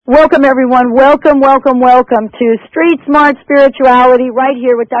Welcome, everyone. Welcome to Street Smart Spirituality right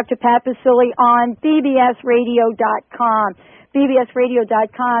here with Dr. Pat Baccili on bbsradio.com.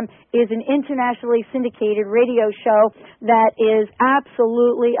 bbsradio.com is an internationally syndicated radio show that is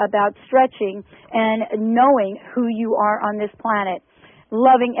absolutely about stretching and knowing who you are on this planet,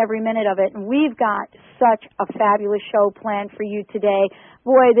 loving every minute of it. And we've got such a fabulous show planned for you today.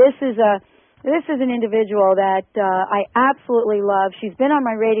 Boy, this is an individual that I absolutely love. She's been on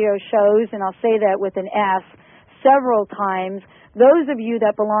my radio shows, and I'll say that with an S, several times. Those of you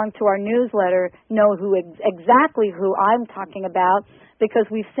that belong to our newsletter know exactly who I'm talking about, because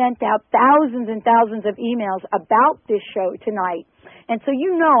we've sent out thousands and thousands of emails about this show tonight. And so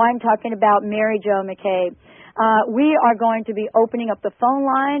you know I'm talking about Mary Jo McCabe. We are going to be opening up the phone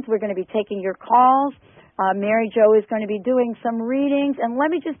lines. We're going to be taking your calls. Mary Jo is going to be doing some readings, and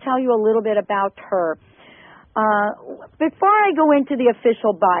let me just tell you a little bit about her. Before I go into the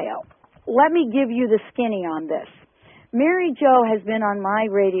official bio, let me give you the skinny on this. Mary Jo has been on my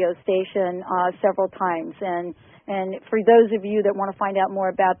radio station several times, and for those of you that want to find out more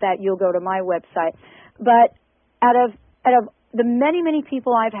about that, you'll go to my website. But out of the many, many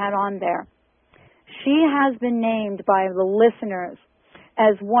people I've had on there, she has been named by the listeners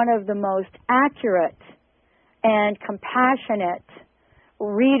as one of the most accurate and compassionate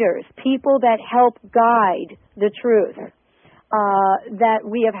readers, people that help guide the truth that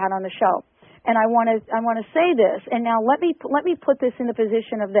we have had on the show. And I want to say this, and now let me put this in the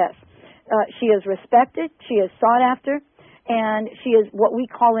position of this. She is respected, she is sought after, and she is what we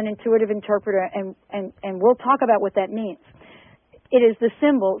call an intuitive interpreter, and we'll talk about what that means. It is the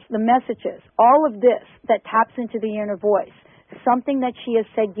symbols, the messages, all of this that taps into the inner voice, something that she has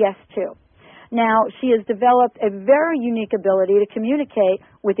said yes to. Now, she has developed a very unique ability to communicate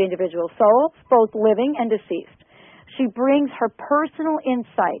with individual souls, both living and deceased. She brings her personal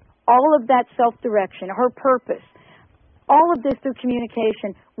insight, all of that self-direction, her purpose, all of this through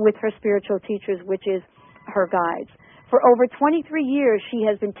communication with her spiritual teachers, which is her guides. For over 23 years, she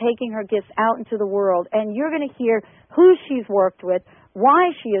has been taking her gifts out into the world, and you're going to hear who she's worked with,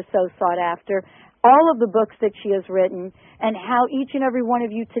 why she is so sought after, all of the books that she has written, and how each and every one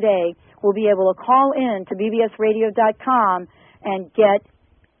of you today will be able to call in to bbsradio.com and get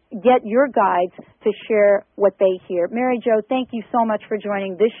your guides to share what they hear. Mary Jo, thank you so much for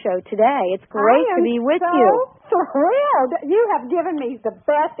joining this show today. It's great to be with you. I am so thrilled. You have given me the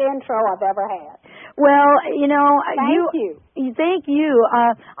best intro I've ever had. Well, you know, Thank you. Thank you.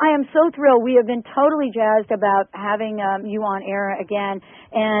 I am so thrilled. We have been totally jazzed about having you on air again.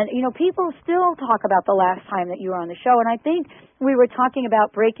 And, you know, people still talk about the last time that you were on the show. And I think we were talking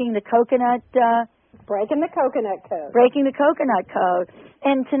about breaking the coconut Breaking the coconut code. Breaking the coconut code.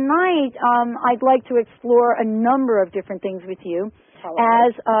 And tonight, I'd like to explore a number of different things with you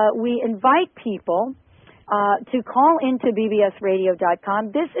as we invite people to call into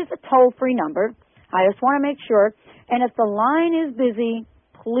bbsradio.com. This is a toll-free number. I just want to make sure. And if the line is busy,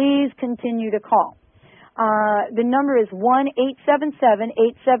 please continue to call. The number is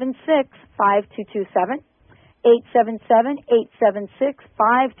 1-877-876-5227,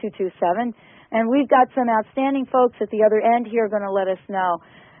 877-876-5227. And we've got some outstanding folks at the other end here going to let us know.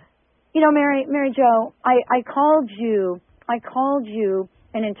 You know, Mary Jo, I called you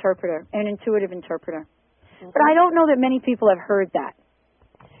an interpreter, an intuitive interpreter. Mm-hmm. But I don't know that many people have heard that.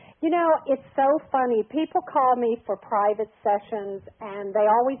 You know, it's so funny. People call me for private sessions, and they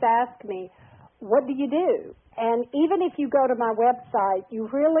always ask me, what do you do? And even if you go to my website, you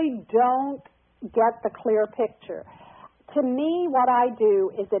really don't get the clear picture. To me, what I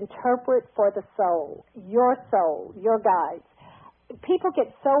do is interpret for the soul, your guides. People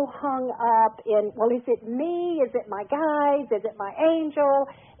get so hung up in, well, is it me? Is it my guides? Is it my angel?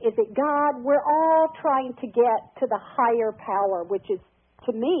 Is it God? We're all trying to get to the higher power, which is,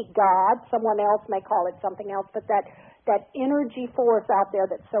 to me, God. Someone else may call it something else, but that energy force out there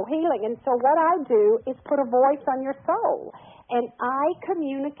that's so healing. And so what I do is put a voice on your soul. And I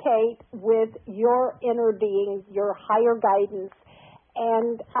communicate with your inner being, your higher guidance,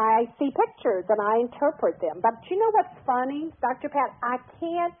 and I see pictures and I interpret them. But you know what's funny, Dr. Pat? I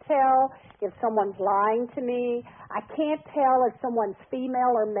can't tell if someone's lying to me. I can't tell if someone's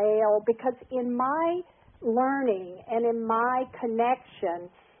female or male, because in my learning and in my connection,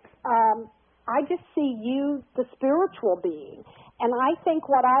 I just see you, the spiritual being. And I think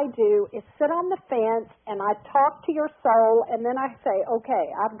what I do is sit on the fence and I talk to your soul, and then I say,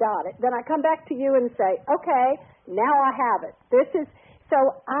 okay, I've got it. Then I come back to you and say, okay, now I have it. So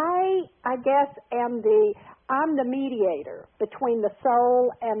I guess I'm the mediator between the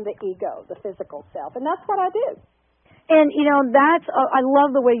soul and the ego, the physical self. And that's what I do. And that's I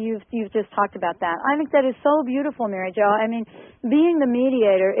love the way you've just talked about that. I think that is so beautiful, Mary Jo. I mean, being the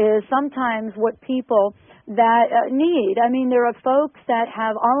mediator is sometimes what people that need. I mean, there are folks that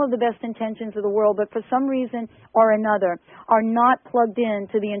have all of the best intentions of the world, but for some reason or another are not plugged in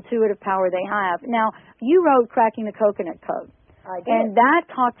to the intuitive power they have. Now, you wrote Cracking the Coconut Code. I did. And that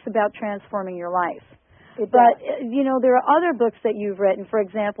talks about transforming your life. It But, does. there are other books that you've written. For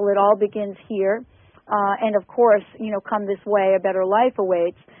example, It All Begins Here. And of course, Come This Way, A Better Life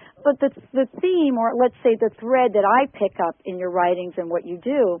Awaits. But the theme, or let's say the thread that I pick up in your writings and what you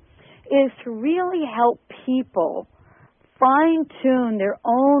do, is to really help people fine-tune their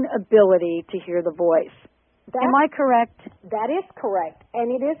own ability to hear the voice. Am I correct? That is correct,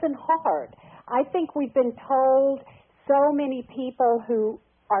 and it isn't hard. I think we've been told so many people who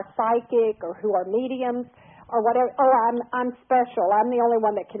are psychic or who are mediums or whatever, I'm special, I'm the only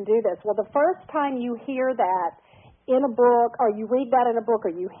one that can do this. Well, the first time you hear that in a book, or you read that in a book, or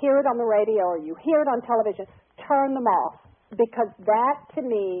you hear it on the radio, or you hear it on television, turn them off, because that, to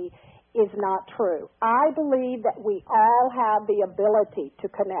me, is not true. I believe that we all have the ability to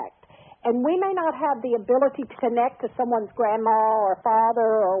connect. And we may not have the ability to connect to someone's grandma or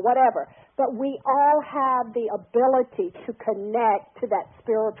father or whatever, but we all have the ability to connect to that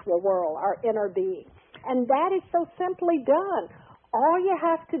spiritual world, our inner being. And that is so simply done. All you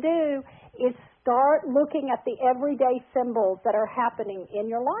have to do is start looking at the everyday symbols that are happening in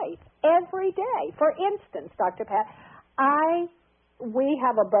your life every day. For instance, Dr. Pat, we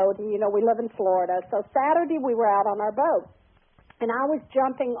have a boat, and we live in Florida. So Saturday we were out on our boat, and I was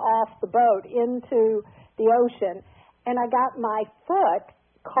jumping off the boat into the ocean, and I got my foot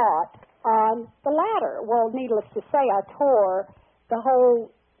caught on the ladder. Well, needless to say, I tore the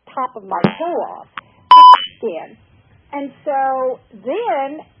whole top of my toe off. Skin. And so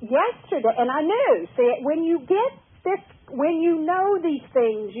then yesterday, and I knew, when you get this, when you know these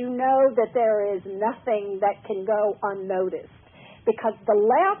things, you know that there is nothing that can go unnoticed. Because the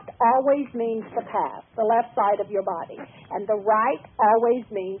left always means the past, the left side of your body, and the right always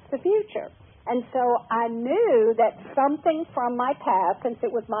means the future. And so I knew that something from my past, since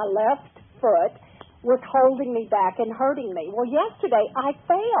it was my left foot, was holding me back and hurting me. Well, yesterday I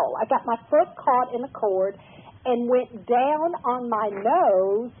fell. I got my foot caught in a cord and went down on my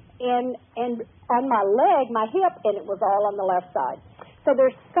nose and on my leg, my hip, and it was all on the left side. So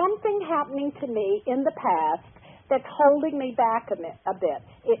there's something happening to me in the past that's holding me back a bit.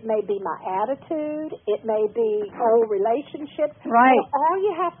 It may be my attitude. It may be old relationships. Right. So all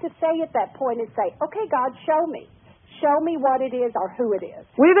you have to say at that point is say, okay, God, show me. Show me what it is or who it is.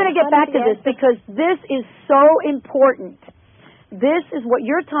 We're going to get back to this because this is so important. This is what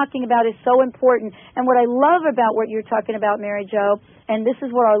you're talking about is so important. And what I love about what you're talking about, Mary Jo, and this is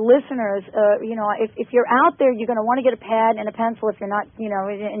what our listeners, if you're out there, you're going to want to get a pad and a pencil if you're not,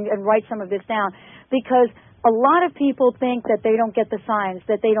 and write some of this down. Because a lot of people think that they don't get the signs,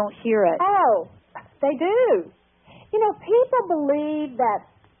 that they don't hear it. Oh, they do. People believe that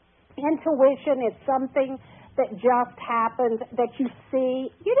intuition is something that just happens, that you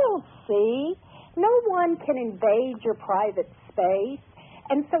see. You don't see. No one can invade your private space.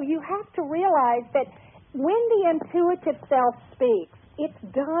 And so you have to realize that when the intuitive self speaks,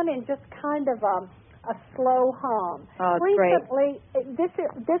 it's done in just kind of a slow hum. Oh, Recently,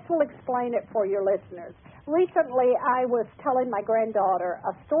 this will explain it for your listeners. Recently, I was telling my granddaughter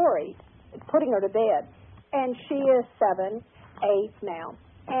a story, putting her to bed, and she is 7, 8 now.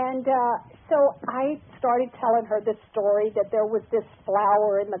 And so I started telling her this story that there was this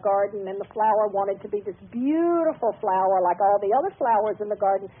flower in the garden, and the flower wanted to be this beautiful flower like all the other flowers in the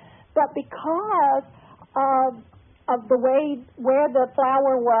garden. But because of the way where the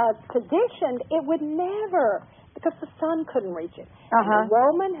flower was positioned, it would never, because the sun couldn't reach it. Uh-huh. The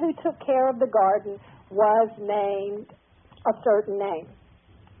woman who took care of the garden was named a certain name.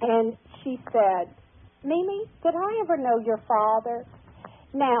 And she said, Mimi, did I ever know your father?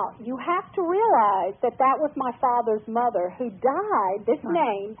 Now, you have to realize that was my father's mother who died, this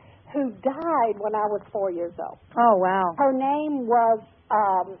name, who died when I was 4 years old. Oh, wow. Her name was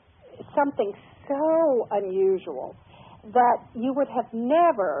something so unusual that you would have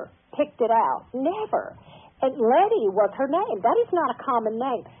never picked it out. Never. And Letty was her name. That is not a common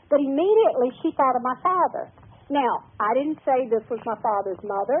name. But immediately she thought of my father. Now, I didn't say this was my father's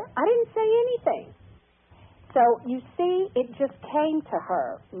mother. I didn't say anything. So, you see, it just came to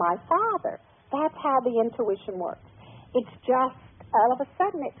her, my father. That's how the intuition works. It's just, all of a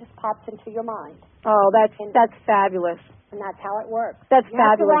sudden, it just pops into your mind. Oh, that's fabulous. And that's how it works. That's you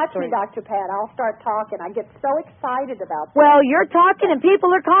have to fabulous. watch me, Dr. Pat. I'll start talking. I get so excited about this. Well, you're talking and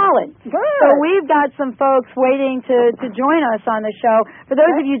people are calling. Good. So we've got some folks waiting to join us on the show. For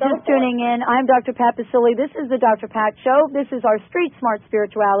those of you just tuning in, I'm Dr. Pat Baccili. This is the Dr. Pat Show. This is our Street Smart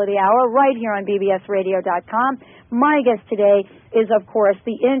Spirituality Hour right here on bbsradio.com. My guest today is, of course,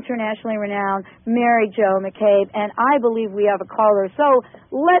 the internationally renowned Mary Jo McCabe, and I believe we have a caller. So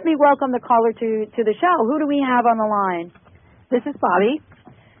let me welcome the caller to the show. Who do we have on the line? This is Bobby.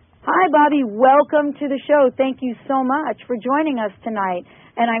 Hi, Bobby. Welcome to the show. Thank you so much for joining us tonight.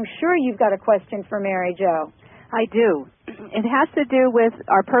 And I'm sure you've got a question for Mary Jo. I do. It has to do with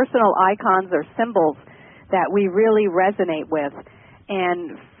our personal icons or symbols that we really resonate with.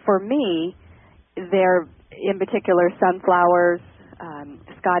 And for me, they're in particular sunflowers,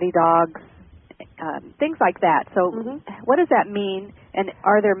 Scotty dogs, things like that. So what does that mean? And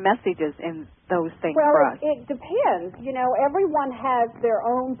are there messages in those things for us? Well, it depends. You know, everyone has their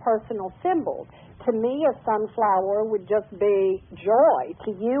own personal symbols. To me, a sunflower would just be joy.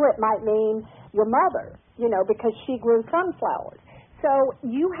 To you, it might mean your mother, you know, because she grew sunflowers. So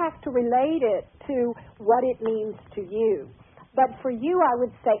you have to relate it to what it means to you. But for you, I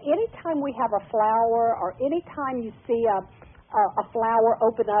would say anytime we have a flower or anytime you see a flower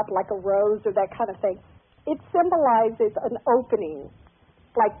open up like a rose or that kind of thing, it symbolizes an opening,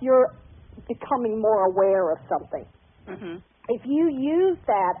 like you're becoming more aware of something. If you use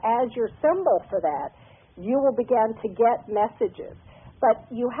that as your symbol for that, you will begin to get messages. But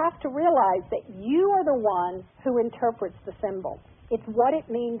you have to realize that you are the one who interprets the symbol. It's what it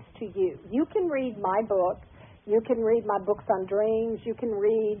means to you. You can read my book. You can read my books on dreams. You can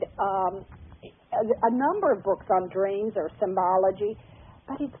read a number of books on dreams or symbology,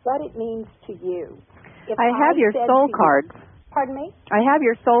 but it's what it means to you. If I have your soul cards. Pardon me? I have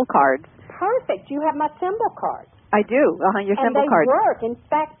your soul cards. Perfect. You have my symbol cards. I do. Your symbol cards. And they work. In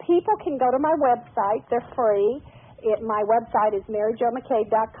fact, people can go to my website. They're free. My website is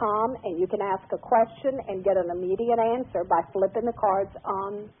MaryJoMcCabe.com, and you can ask a question and get an immediate answer by flipping the cards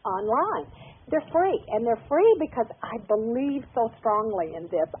online. They're free, and they're free because I believe so strongly in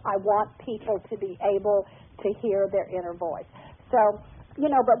this. I want people to be able to hear their inner voice. So, you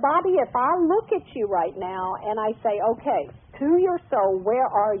know, but Bobby, if I look at you right now and I say, okay, to your soul, where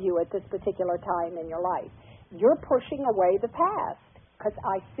are you at this particular time in your life? You're pushing away the past because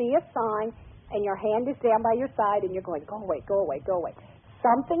I see a sign and your hand is down by your side and you're going, go away, go away, go away.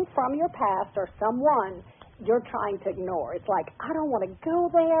 Something from your past or someone you're trying to ignore. It's like, I don't want to go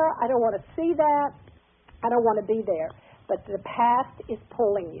there. I don't want to see that. I don't want to be there. But the past is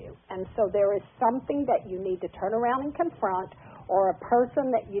pulling you. And so there is something that you need to turn around and confront or a person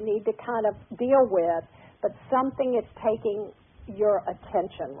that you need to kind of deal with, but something is taking your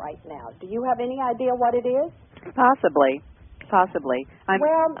attention right now. Do you have any idea what it is? Possibly.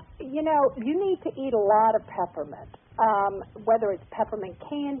 Well, you know, you need to eat a lot of peppermint. Whether it's peppermint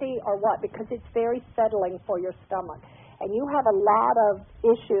candy or what, because it's very settling for your stomach. And you have a lot of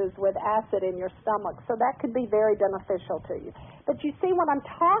issues with acid in your stomach, so that could be very beneficial to you. But you see, when I'm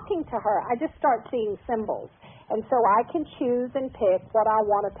talking to her, I just start seeing symbols. And so I can choose and pick what I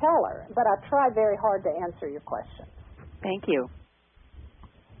want to tell her. But I try very hard to answer your question. Thank you.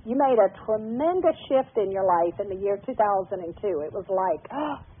 You made a tremendous shift in your life in the year 2002. It was like,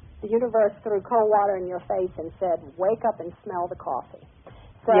 the universe threw cold water in your face and said, wake up and smell the coffee.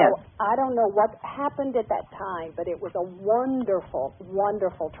 So yes. I don't know what happened at that time, but it was a wonderful,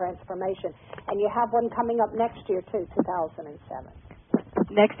 wonderful transformation. And you have one coming up next year, too, 2007.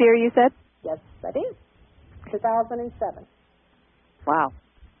 Next year, you said? Yes, I do. 2007. Wow.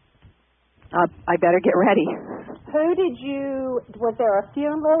 I better get ready. Was there a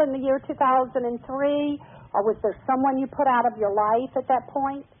funeral in the year 2003, or was there someone you put out of your life at that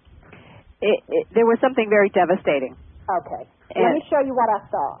point? There was something very devastating. Okay. Let me show you what I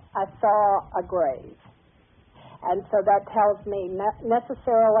saw. I saw a grave. And so that tells me not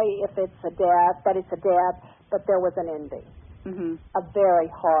necessarily if it's a death, that it's a death, but there was an ending. A very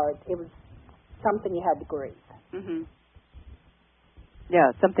hard, it was something you had to grieve.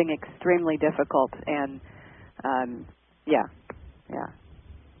 Yeah, something extremely difficult and,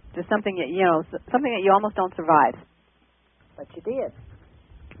 just something that, something that you almost don't survive. But you did.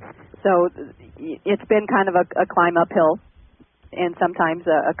 So it's been kind of a climb uphill and sometimes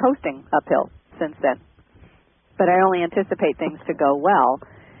a coasting uphill since then. But I only anticipate things to go well.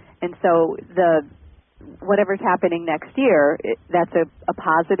 And so whatever's happening next year, that's a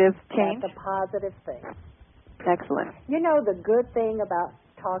positive change? That's a positive thing. Excellent. You know, the good thing about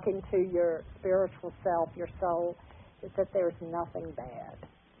talking to your spiritual self, your soul, is that there's nothing bad.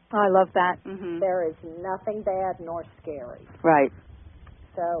 I love that. Mm-hmm. There is nothing bad nor scary. Right.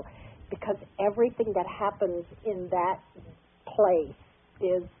 So, because everything that happens in that place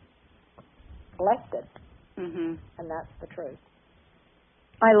is blessed, Mm-hmm. and that's the truth.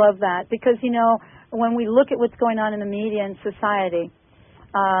 I love that because, when we look at what's going on in the media and society,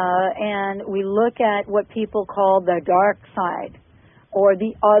 and we look at what people call the dark side or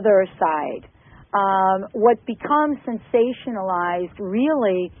the other side, what becomes sensationalized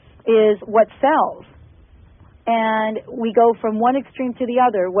really is what sells. And we go from one extreme to the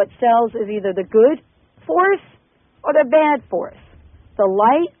other. What sells is either the good force or the bad force, the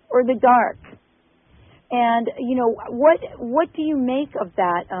light or the dark. And, what do you make of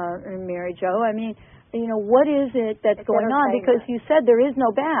that, Mary Jo? I mean, what is it that's going on? Because you said there is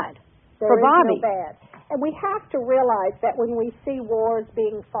no bad for Bobby. There is no bad. And we have to realize that when we see wars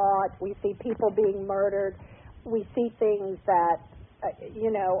being fought, we see people being murdered, we see things that,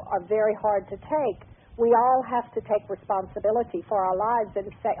 are very hard to take. We all have to take responsibility for our lives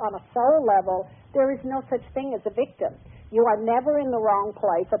and say, on a soul level, there is no such thing as a victim. You are never in the wrong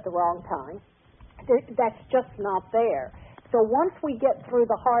place at the wrong time. That's just not there. So once we get through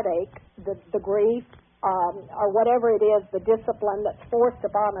the heartache, the grief, or whatever it is, the discipline that's forced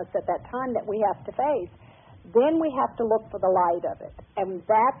upon us at that time that we have to face, then we have to look for the light of it. And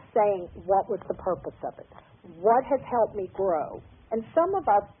that's saying, what was the purpose of it? What has helped me grow? And some of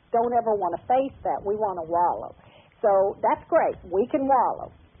us don't ever want to face that. We want to wallow. So that's great. We can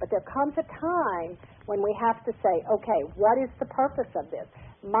wallow. But there comes a time when we have to say, okay, what is the purpose of this?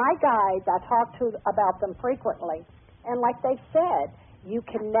 My guides, I talk to about them frequently, and like they said, you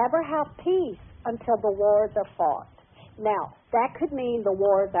can never have peace until the wars are fought. Now, that could mean the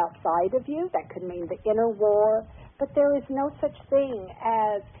wars outside of you, that could mean the inner war, but there is no such thing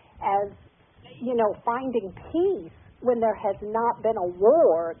as finding peace when there has not been a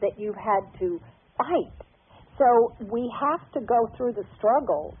war that you've had to fight. So we have to go through the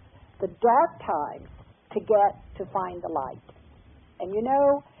struggles, the dark times, to find the light. And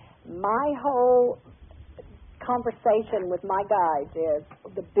my whole conversation with my guides is,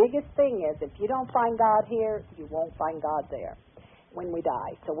 the biggest thing is, if you don't find God here, you won't find God there when we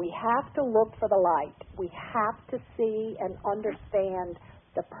die. So we have to look for the light. We have to see and understand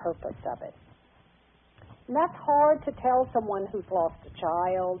the purpose of it. And that's hard to tell someone who's lost a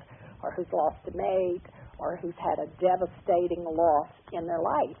child or who's lost a mate or who's had a devastating loss in their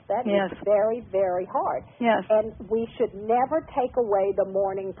life. That is very, very hard. Yes. And we should never take away the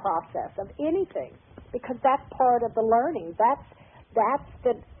mourning process of anything, because that's part of the learning. That's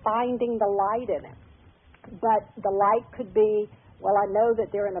the finding the light in it. But the light could be, well, I know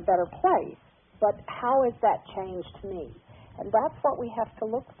that they're in a better place, but how has that changed me? And that's what we have to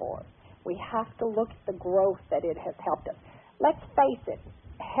look for. We have to look at the growth that it has helped us. Let's face it,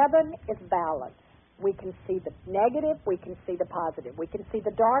 heaven is balance. We can see the negative, we can see the positive. We can see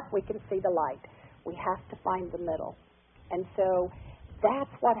the dark, we can see the light. We have to find the middle. And so that's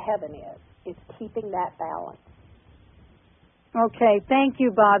what heaven is keeping that balance. Okay, thank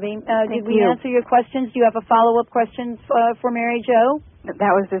you, Bobby. Did we answer your questions? Do you have a follow-up question for Mary Jo?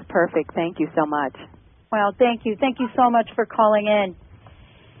 That was just perfect. Thank you so much. Well, thank you. Thank you so much for calling in.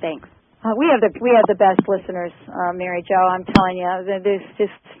 Thanks. We have the best listeners, Mary Jo. I'm telling you, there's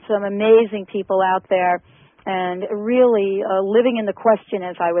just some amazing people out there, and really living in the question,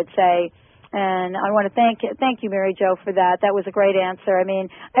 as I would say. And I want to thank you, Mary Jo, for that. That was a great answer. I mean,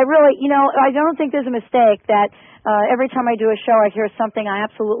 I really, I don't think there's a mistake that every time I do a show, I hear something I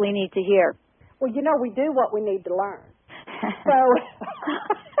absolutely need to hear. Well, we do what we need to learn. So,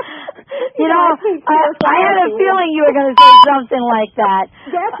 I had a feeling you were going to say something like that.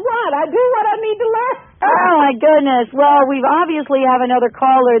 Guess what? I do what I need to learn. Oh, my goodness. Well, we obviously have another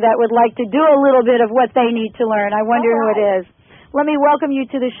caller that would like to do a little bit of what they need to learn. I wonder who it is. Let me welcome you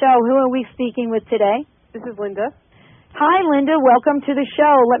to the show. Who are we speaking with today? This is Linda. Hi, Linda. Welcome to the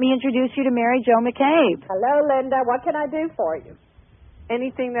show. Let me introduce you to Mary Jo McCabe. Hello, Linda. What can I do for you?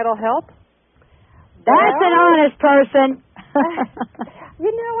 Anything that'll help? That's an honest person.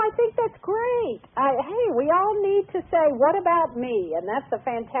 I think that's great. Hey, we all need to say, what about me? And that's a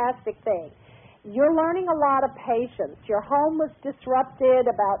fantastic thing. You're learning a lot of patience. Your home was disrupted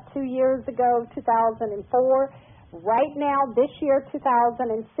about 2 years ago, 2004. Right now, this year,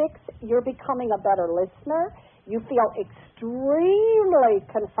 2006, you're becoming a better listener. You feel extremely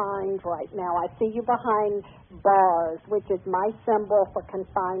confined right now. I see you behind bars, which is my symbol for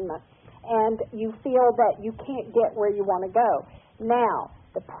confinement. And you feel that you can't get where you want to go. Now,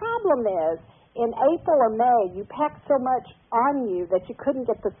 the problem is, in April or May, you packed so much on you that you couldn't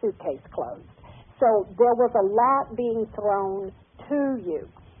get the suitcase closed. So there was a lot being thrown to you.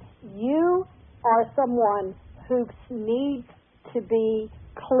 you are someone who needs to be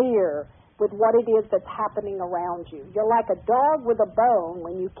clear with what it is that's happening around you. You're like a dog with a bone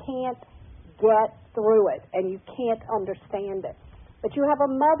when you can't get through it and you can't understand it. But you have a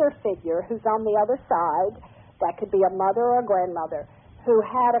mother figure who's on the other side, that could be a mother or a grandmother, who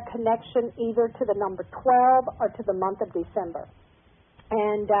had a connection either to the number 12 or to the month of December.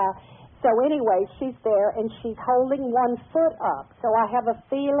 And so anyway, she's there and she's holding one foot up. So I have a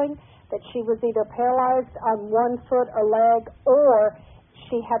feeling that she was either paralyzed on one foot or leg, or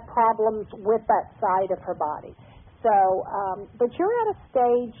she had problems with that side of her body. So, but you're at a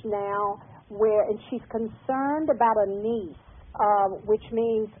stage now where, and she's concerned about a niece, which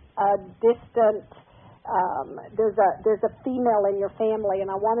means a distant, there's a female in your family,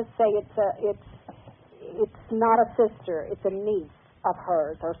 and I want to say it's not a sister, it's a niece of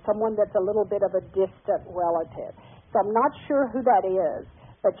hers, or someone that's a little bit of a distant relative. So I'm not sure who that is,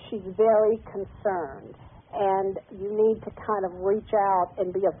 but she's very concerned, and you need to kind of reach out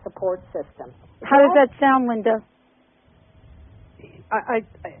and be a support system. How does that sound, Linda?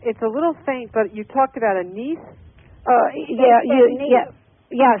 It's a little faint, but you talked about a niece?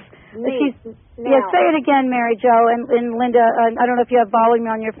 Yes. Niece. Say it again, Mary Jo, and Linda, I don't know if you have volume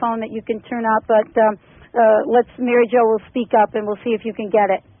on your phone that you can turn up, but Mary Jo will speak up and we'll see if you can get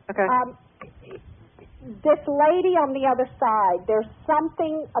it. Okay. This lady on the other side, there's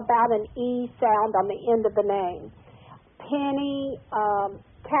something about an E sound on the end of the name. Penny,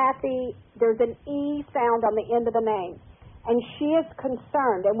 Kathy, there's an E sound on the end of the name. And she is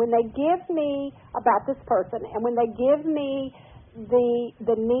concerned. And when they give me about this person, and when they give me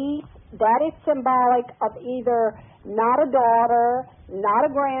the niece, that is symbolic of either not a daughter, not a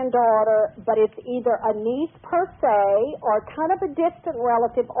granddaughter, but it's either a niece per se, or kind of a distant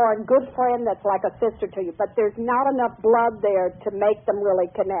relative, or a good friend that's like a sister to you. But there's not enough blood there to make them really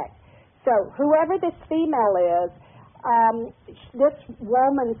connect. So whoever this female is, this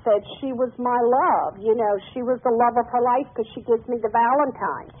woman said she was my love. You know, she was the love of her life because she gives me the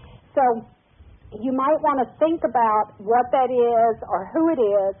Valentine. So you might want to think about what that is or who it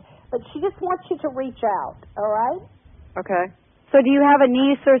is, but she just wants you to reach out, all right? Okay. So do you have a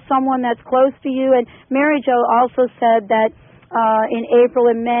niece or someone that's close to you? And Mary Jo also said that in April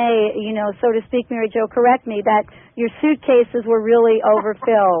and May, you know, so to speak, Mary Jo, correct me, that your suitcases were really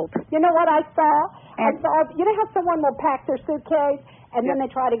overfilled. You know what I saw? You know how someone will pack their suitcase and then they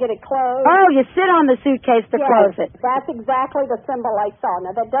try to get it closed? Oh, you sit on the suitcase to close it. That's exactly the symbol I saw.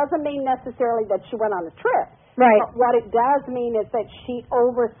 Now, that doesn't mean necessarily that she went on a trip. Right. But what it does mean is that she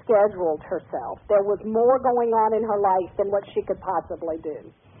overscheduled herself. There was more going on in her life than what she could possibly do.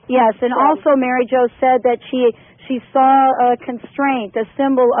 Yes, and also Mary Jo said that she saw a constraint, a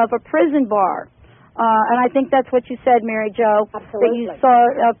symbol of a prison bar. And I think that's what you said, Mary Jo. Absolutely. That you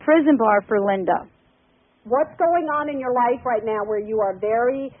saw a prison bar for Linda. What's going on in your life right now where you are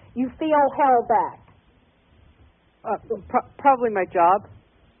you feel held back? Probably my job.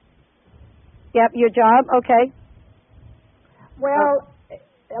 Yep, your job, okay. Well,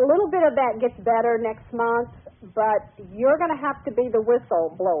 a little bit of that gets better next month, but you're going to have to be the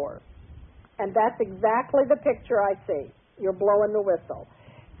whistleblower. And that's exactly the picture I see. You're blowing the whistle.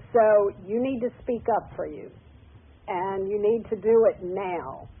 So you need to speak up for you. And you need to do it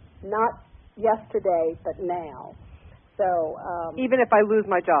now. Not yesterday, but now. So even if I lose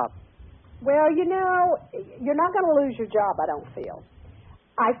my job? Well, you know, you're not going to lose your job, I don't feel.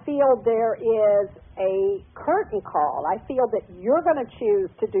 I feel there is a curtain call. I feel that you're going to choose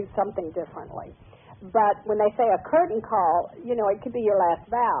to do something differently. But when they say a curtain call, you know, it could be your last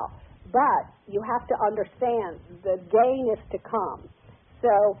vow. But you have to understand the gain is to come.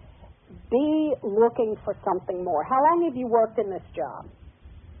 So be looking for something more. How long have you worked in this job?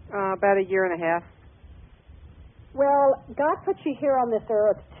 About a year and a half. Well, God put you here on this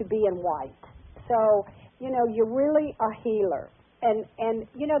earth to be in white. So, you know, you're really a healer. And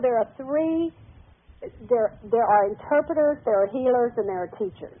you know, there are there are interpreters, there are healers, and there are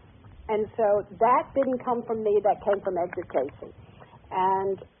teachers. And so that didn't come from me, that came from Edgar Casey.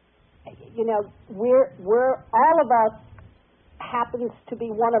 And, you know, we're all of us happens to be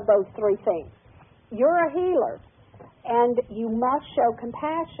one of those three things. You're a healer, and you must show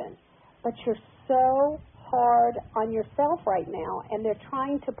compassion, but you're so hard on yourself right now, and they're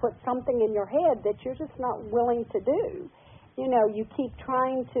trying to put something in your head that you're just not willing to do. You know, you keep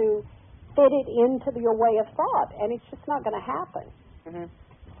trying to fit it into your way of thought, and it's just not going to happen. Mm-hmm.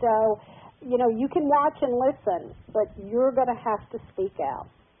 So, you know, you can watch and listen, but you're going to have to speak out.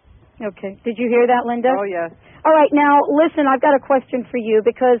 Okay. Did you hear that, Linda? Oh, yes. All right. Now, listen, I've got a question for you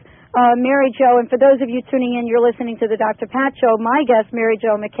because Mary Jo, and for those of you tuning in, you're listening to the Dr. Pat Show. My guest, Mary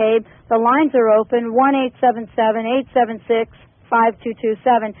Jo McCabe. The lines are open,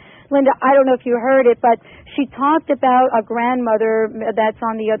 1-877-876-5227. Linda, I don't know if you heard it, but she talked about a grandmother that's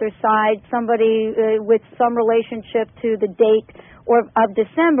on the other side, somebody with some relationship to the date of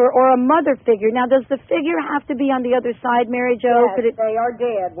December, or a mother figure. Now, does the figure have to be on the other side, Mary Jo? Yes, they are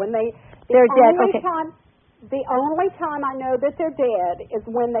dead. They're dead, okay. The only time I know that they're dead is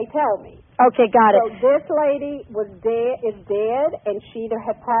when they tell me. Okay, got it. So this lady is dead, and she either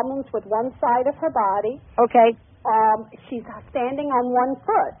had problems with one side of her body. Okay. She's standing on one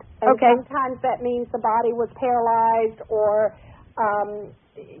foot. And okay. Sometimes that means the body was paralyzed, or,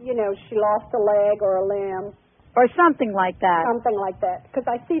 she lost a leg or a limb. Or something like that. Something like that. Because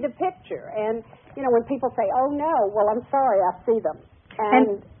I see the picture. And, when people say, oh, no, well, I'm sorry, I see them.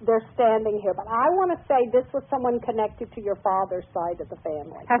 And they're standing here. But I want to say this was someone connected to your father's side of the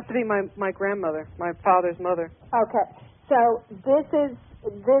family. Has to be my grandmother, my father's mother. Okay. So this is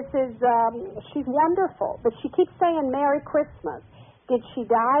she's wonderful. But she keeps saying Merry Christmas. Did she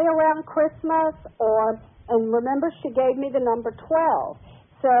die around Christmas? And remember, she gave me the number 12.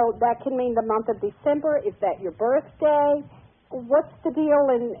 So that can mean the month of December. Is that your birthday? What's the deal?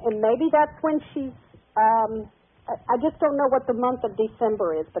 And maybe that's when she's, I just don't know what the month of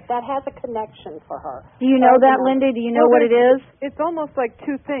December is, but that has a connection for her. Do you know that, Linda? Do you know what it is? It's almost like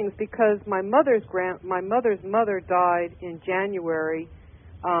two things, because my mother's mother died in January,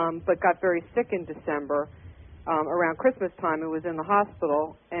 but got very sick in December. Around Christmas time, it was in the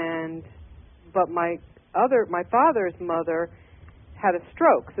hospital, but my father's mother had a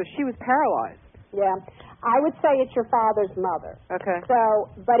stroke, so she was paralyzed. Yeah, I would say it's your father's mother. Okay. So,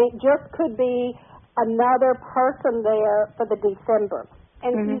 but it just could be another person there for the December.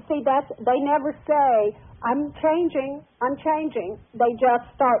 And you see, they never say, I'm changing. They just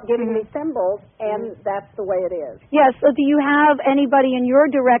start giving me symbols, and that's the way it is. Yes, so do you have anybody in your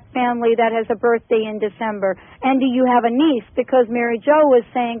direct family that has a birthday in December? And do you have a niece? Because Mary Jo was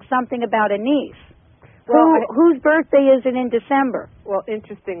saying something about a niece. Well, whose birthday is it in December? Well,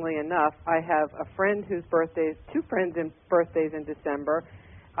 interestingly enough, I have a friend whose birthdays, two friends' birthdays in December.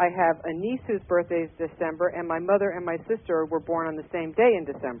 I have a niece whose birthday is December, and my mother and my sister were born on the same day in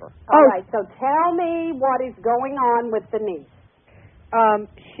December. All right, so tell me what is going on with the niece.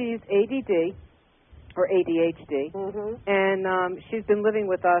 She's ADD, or ADHD, and she's been living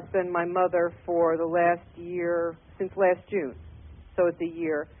with us and my mother for the last year, since last June, so it's a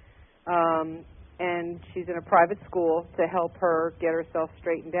year. And she's in a private school to help her get herself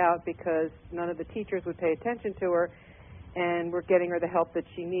straightened out because none of the teachers would pay attention to her, and we're getting her the help that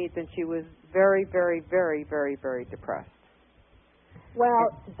she needs, and she was very, very, very, very, very depressed. Well,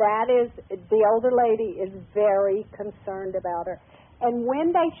 the older lady is very concerned about her. And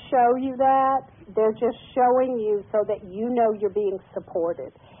when they show you that, they're just showing you so that you know you're being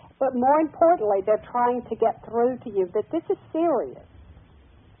supported. But more importantly, they're trying to get through to you that this is serious.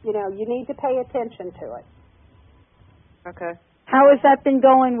 You need to pay attention to it. Okay. How has that been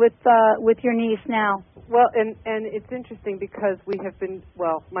going with your niece now? Well, and it's interesting because we have been,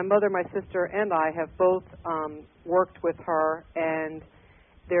 my mother, my sister, and I have both worked with her, and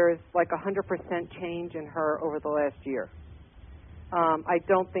there is like 100% change in her over the last year. I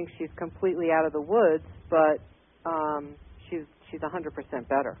don't think she's completely out of the woods, but she's 100%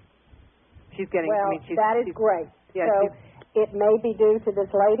 better. She's getting. That is great. Yeah. So it may be due to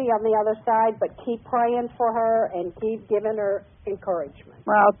this lady on the other side, but keep praying for her and keep giving her encouragement.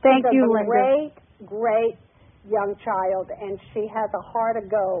 Well, thank you, Linda. Linda. Great young child, and she has a heart of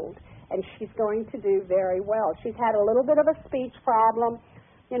gold, and she's going to do very well. She's had a little bit of a speech problem,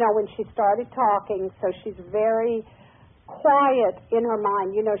 when she started talking, so she's very quiet in her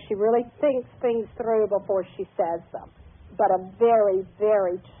mind. She really thinks things through before she says them, but a very,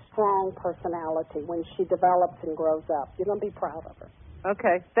 very strong personality when she develops and grows up. You're going to be proud of her.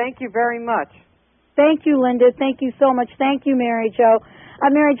 Okay. Thank you very much. Thank you, Linda. Thank you so much. Thank you, Mary Jo.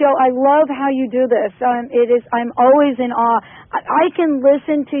 Mary Jo, I love how you do this. I'm always in awe. I can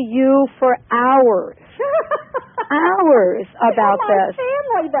listen to you for hours. Hours about this.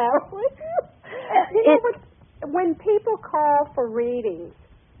 Family, though. When people call for readings,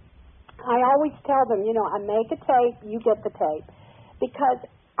 I always tell them, I make a tape, you get the tape. Because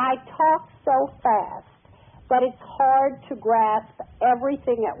I talk so fast that it's hard to grasp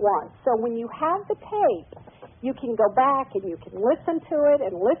everything at once. So when you have the tape, you can go back and you can listen to it,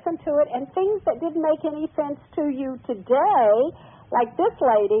 and things that didn't make any sense to you today, like this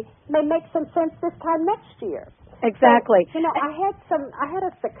lady, may make some sense this time next year. Exactly. So, I had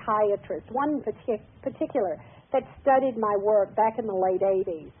a psychiatrist, one particular, that studied my work back in the late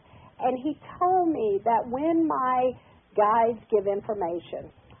 80s. And he told me that when my guides give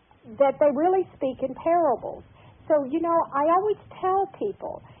information, that they really speak in parables. So, I always tell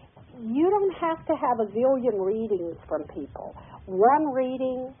people, you don't have to have a zillion readings from people. One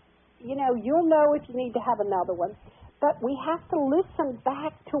reading, you'll know if you need to have another one. But we have to listen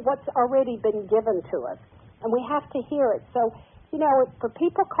back to what's already been given to us. And we have to hear it. So, for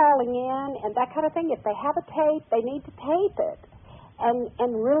people calling in and that kind of thing, if they have a tape, they need to tape it and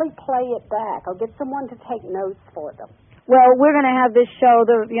really play it back or get someone to take notes for them. Well, we're going to have this show.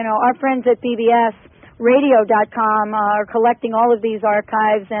 Our friends at bbsradio.com are collecting all of these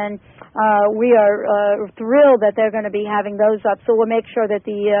archives, and we are thrilled that they're going to be having those up. So we'll make sure that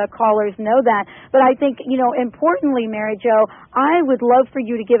the callers know that. But I think, importantly, Mary Jo, I would love for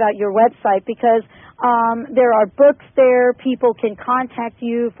you to give out your website because there are books there. People can contact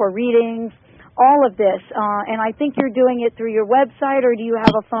you for readings, all of this. And I think you're doing it through your website, or do you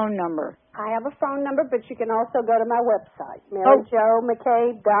have a phone number? I have a phone number, but you can also go to my website,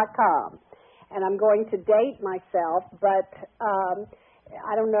 MaryJoMcCabe.com. And I'm going to date myself, but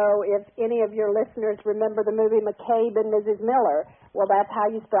I don't know if any of your listeners remember the movie McCabe and Mrs. Miller. Well, that's how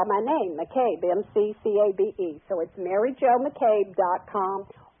you spell my name, McCabe, McCabe. So it's MaryJoMcCabe.com,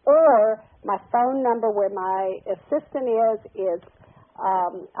 or my phone number where my assistant is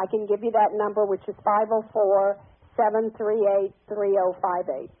I can give you that number, which is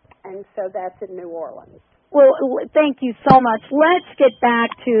 504-738-3058. And so that's in New Orleans. Well, thank you so much. Let's get back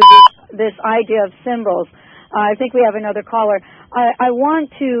to this idea of symbols. I think we have another caller. I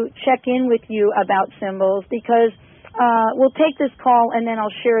want to check in with you about symbols because we'll take this call and then I'll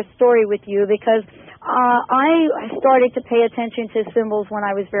share a story with you because I started to pay attention to symbols when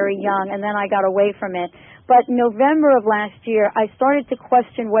I was very young and then I got away from it. But November of last year, I started to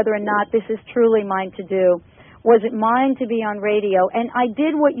question whether or not this is truly mine to do. Was it mine to be on radio? And I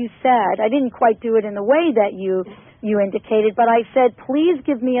did what you said. I didn't quite do it in the way that you indicated, but I said, please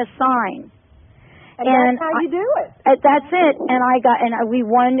give me a sign. And that's how you do it. That's it. And we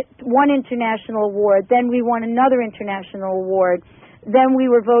won one international award. Then we won another international award. Then we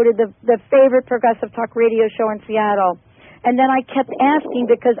were voted the favorite progressive talk radio show in Seattle. And then I kept asking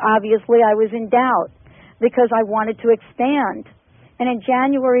because obviously I was in doubt because I wanted to expand. And in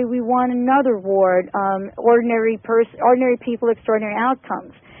January, we won another award, Ordinary People, Extraordinary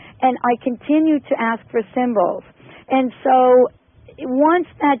Outcomes. And I continued to ask for symbols. And so once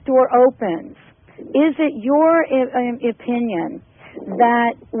that door opens, is it your opinion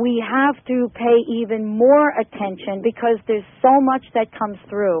that we have to pay even more attention because there's so much that comes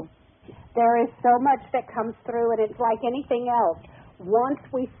through? There is so much that comes through, and it's like anything else. Once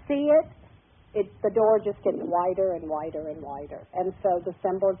we see it, the door just gets wider and wider and wider. And so the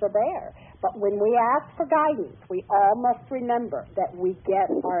symbols are there. But when we ask for guidance, we all must remember that we get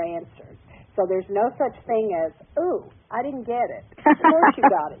our answers. So there's no such thing as, ooh, I didn't get it. Of course you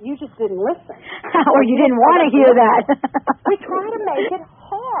got it. You just didn't listen. Or you didn't want to hear that. We try to make it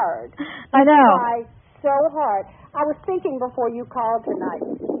hard. I know. We try so hard. I was thinking before you called tonight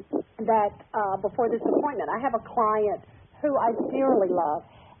that before this appointment, I have a client who I dearly love.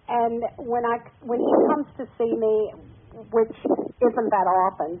 And when he comes to see me, which isn't that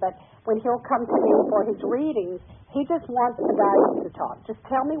often, but when he'll come to me for his readings, he just wants the guidance to talk. Just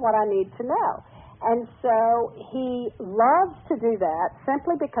tell me what I need to know. And so he loves to do that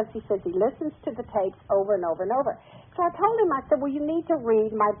simply because he says he listens to the tapes over and over and over. So I told him, I said, well, you need to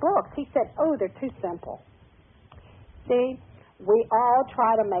read my books. He said, oh, they're too simple. See? We all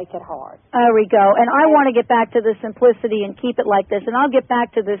try to make it hard. There we go. And I want to get back to the simplicity and keep it like this. And I'll get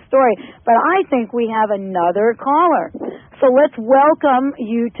back to this story. But I think we have another caller. So let's welcome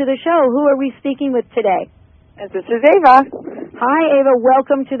you to the show. Who are we speaking with today? This is Ava. Hi, Ava.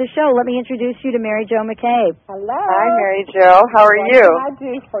 Welcome to the show. Let me introduce you to Mary Jo McCabe. Hello. Hi, Mary Jo. How are you? What can I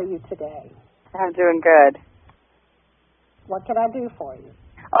do for you today? I'm doing good. What can I do for you?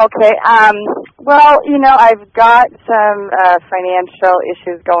 Okay. Well, I've got some financial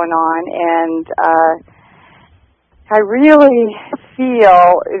issues going on, and I really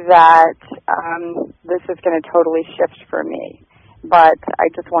feel that this is going to totally shift for me. But I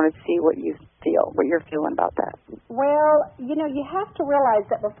just want to see what you're feeling about that. Well, you have to realize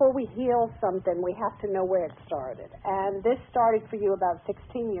that before we heal something, we have to know where it started. And this started for you about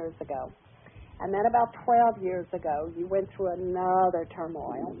 16 years ago. And then about 12 years ago, you went through another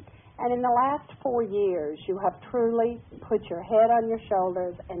turmoil. And in the last 4 years, you have truly put your head on your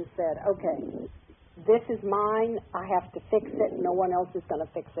shoulders and said, okay, this is mine. I have to fix it. No one else is going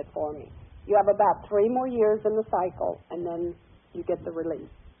to fix it for me. You have about 3 more years in the cycle, and then you get the release.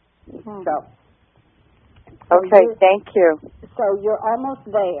 So okay, thank you. So you're almost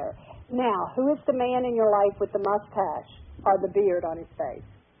there. Now, who is the man in your life with the mustache or the beard on his face?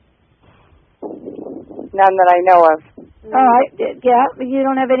 None that I know of. All right. Yeah, you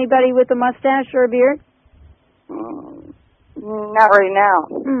don't have anybody with a mustache or a beard? Not right now.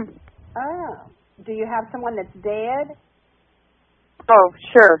 Oh. Do you have someone that's dead? Oh,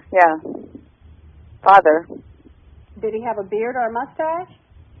 sure, yeah. Father. Did he have a beard or a mustache?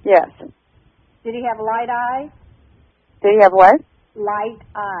 Yes. Did he have light eyes? Did he have what? Light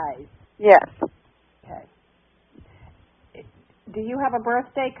eyes. Yes. Okay. Do you have a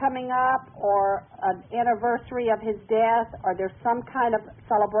birthday coming up or an anniversary of his death, or there's some kind of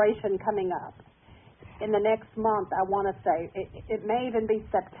celebration coming up in the next month? I want to say it may even be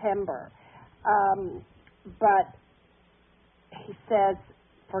September, but he says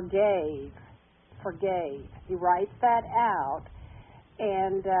forgave. He writes that out,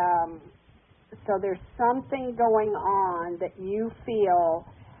 and so there's something going on that you feel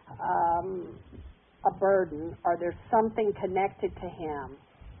a burden, or there's something connected to him,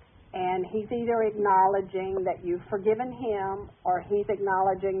 and he's either acknowledging that you've forgiven him, or he's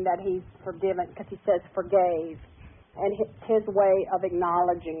acknowledging that he's forgiven, because he says forgave, and his way of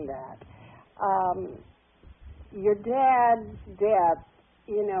acknowledging that. Your dad's death,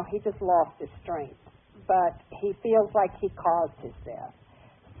 you know, he just lost his strength, but he feels like he caused his death.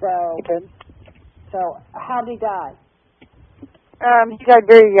 So how did he die? He died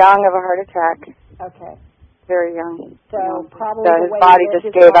very young of a heart attack. Okay. Very young. So probably the his way body he lived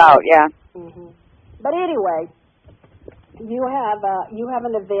just his gave life. out, yeah. Mm-hmm. But anyway, you have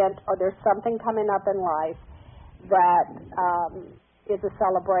an event, or there's something coming up in life that is a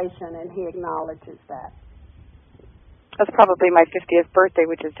celebration, and he acknowledges that. That's probably my 50th birthday,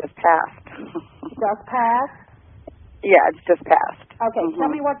 which is just passed. Just passed? Yeah, it's just passed. Okay, tell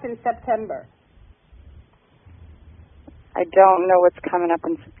me what's in September. I don't know what's coming up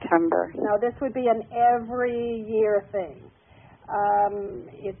in September. No, this would be an every year thing.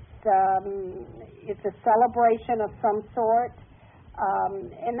 It's a celebration of some sort,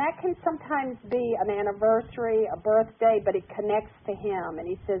 and that can sometimes be an anniversary, a birthday, but it connects to him, and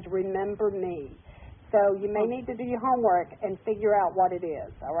he says, remember me. So you may need to do your homework and figure out what it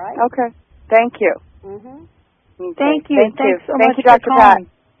is, all right? Okay. Thank you. Mm-hmm. Okay. Thank you. Thanks so Thank much you, Dr. for Pat. calling.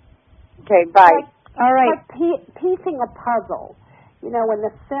 Okay, bye. All right. It's like piecing a puzzle. You know, when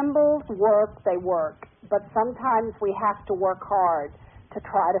the symbols work, they work. But sometimes we have to work hard to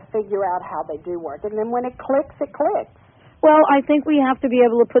try to figure out how they do work. And then when it clicks, it clicks. Well, I think we have to be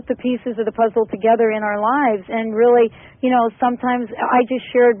able to put the pieces of the puzzle together in our lives, and really, you know, sometimes I just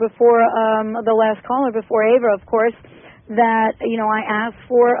shared before the last caller, before Ava, of course, that, you know, I asked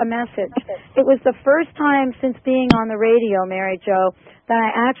for a message. It was the first time since being on the radio, Mary Jo, that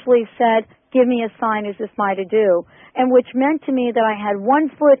I actually said, give me a sign, is this my to do? And which meant to me that I had 1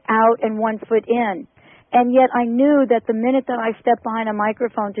 foot out and 1 foot in. And yet I knew that the minute that I stepped behind a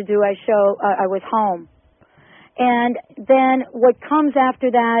microphone to do a show, I was home. And then what comes after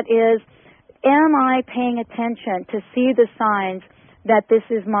that is, am I paying attention to see the signs that this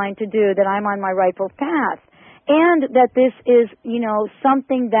is mine to do, that I'm on my rightful path, and that this is, you know,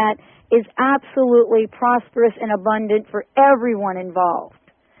 something that is absolutely prosperous and abundant for everyone involved.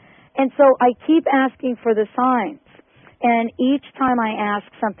 And so I keep asking for the signs, and each time I ask,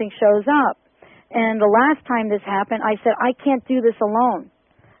 something shows up. And the last time this happened, I said, I can't do this alone.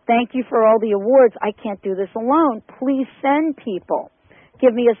 Thank you for all the awards. I can't do this alone. Please send people.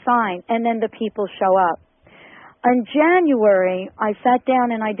 Give me a sign. And then the people show up. In January, I sat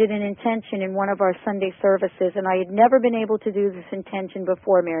down and I did an intention in one of our Sunday services, and I had never been able to do this intention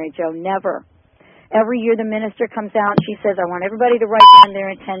before, Mary Jo, never. Every year the minister comes out, she says, I want everybody to write down their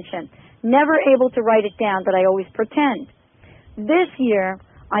intention. Never able to write it down, but I always pretend. This year,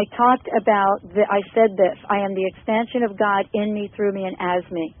 I talked about, I said this, I am the expansion of God in me, through me, and as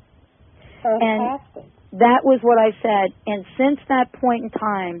me. Fantastic. And that was what I said. And since that point in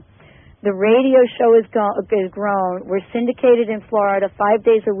time, the radio show has grown. We're syndicated in Florida 5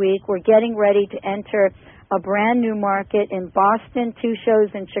 days a week. We're getting ready to enter a brand new market in Boston, 2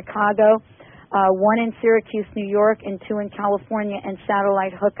 shows in Chicago, 1 in Syracuse, New York, and 2 in California, and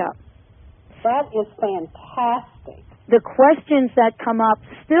satellite hookup. That is fantastic. The questions that come up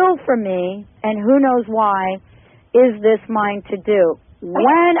still for me, and who knows why, is this mine to do?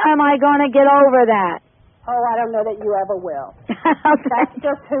 When am I going to get over that? Oh, I don't know that you ever will. That's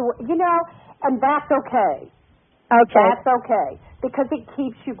just who, you know, and that's okay. Okay. That's okay. Because it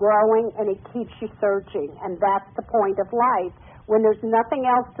keeps you growing and it keeps you searching. And that's the point of life. When there's nothing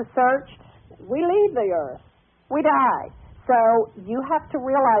else to search, We leave the earth. We die. So you have to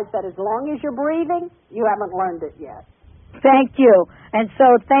realize that as long as you're breathing, you haven't learned it yet. Thank you. And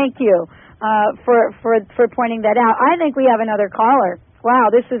so thank you for pointing that out. I think we have another caller. Wow,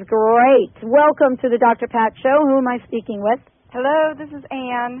 this is great. Welcome to the Dr. Pat Show. Who am I speaking with? Hello, this is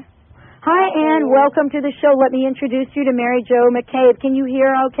Ann. Hi, Ann. Welcome to the show. Let me introduce you to Mary Jo McCabe. Can you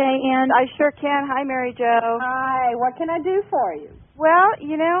hear okay, Ann? I sure can. Hi, Mary Jo. Hi, what can I do for you? Well,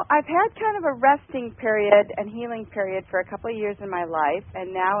 I've had kind of a resting period and healing period for a couple of years in my life,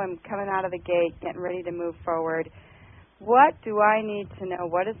 and now I'm coming out of the gate, getting ready to move forward. What do I need to know?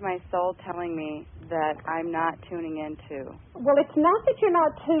 What is my soul telling me that I'm not tuning into? Well, it's not that you're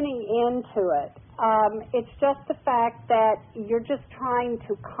not tuning into it. It's just the fact that you're just trying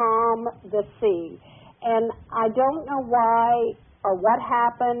to calm the sea. And I don't know why or what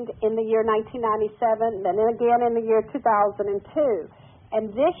happened in the year 1997, then again in the year 2002.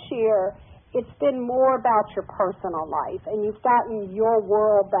 And this year, it's been more about your personal life, and you've gotten your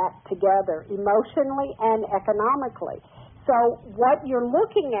world back together emotionally and economically. So what you're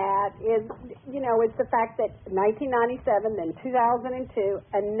looking at is, it's the fact that 1997, then 2002,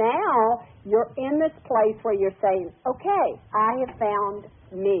 and now you're in this place where you're saying, okay, I have found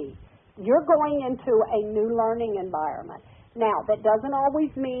me. You're going into a new learning environment. Now, that doesn't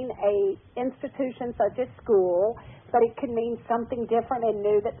always mean a institution such as school, but it can mean something different and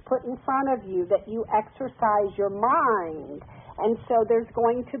new that's put in front of you, that you exercise your mind. And so there's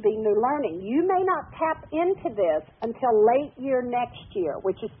going to be new learning. You may not tap into this until late year next year,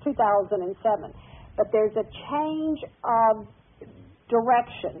 which is 2007. But there's a change of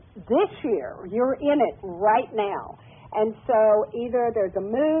direction. This year, you're in it right now. And so either there's a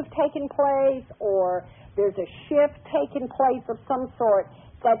move taking place or there's a shift taking place of some sort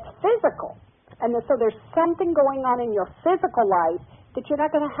that's physical. And so there's something going on in your physical life that you're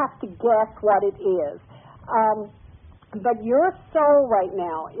not going to have to guess what it is. But your soul right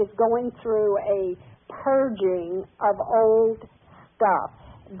now is going through a purging of old stuff.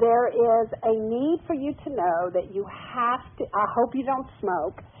 There is a need for you to know that you have to, I hope you don't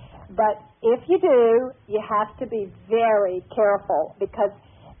smoke, but if you do, you have to be very careful because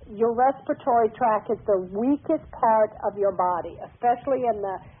your respiratory tract is the weakest part of your body, especially in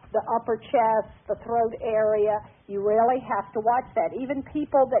the upper chest, the throat area. You really have to watch that. Even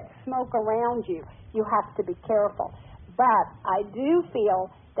people that smoke around you, you have to be careful. But I do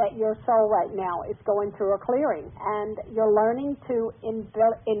feel that your soul right now is going through a clearing, and you're learning to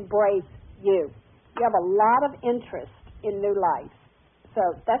embrace you. You have a lot of interest in new life. So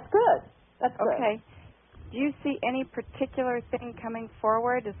that's good. That's good. Okay. Do you see any particular thing coming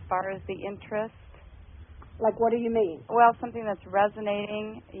forward as far as the interest? Like, what do you mean? Well, something that's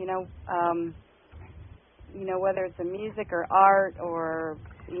resonating, whether it's a music or art or,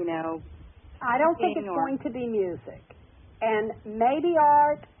 I don't think it's going to be music. And maybe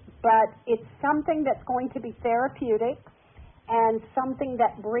art, but it's something that's going to be therapeutic and something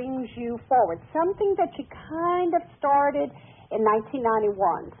that brings you forward. Something that you kind of started in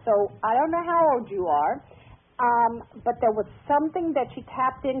 1991. So I don't know how old you are, but there was something that you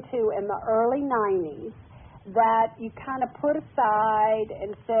tapped into in the early 90s that you kind of put aside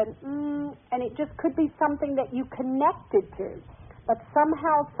and said, and it just could be something that you connected to. But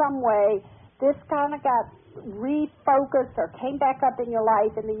somehow, some way, this kind of got refocused or came back up in your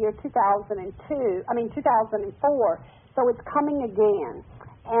life in the year 2004. So it's coming again.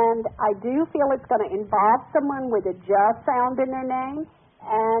 And I do feel it's going to involve someone with a J sound in their name,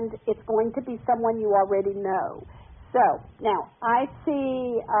 and it's going to be someone you already know. So, now, I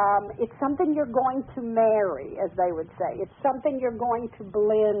see it's something you're going to marry, as they would say. It's something you're going to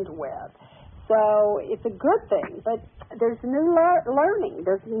blend with. So it's a good thing, but there's new learning.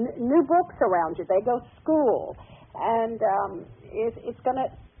 There's new books around you. They go to school, and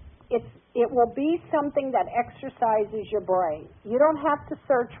it will be something that exercises your brain. You don't have to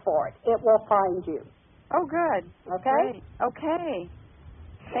search for it. It will find you. Oh, good. Okay? Great. Okay.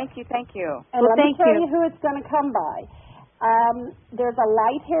 Thank you. And let me tell you who it's going to come by. There's a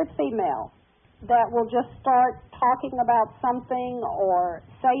light-haired female that will just start talking about something or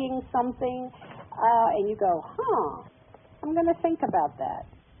saying something, and you go, I'm going to think about that.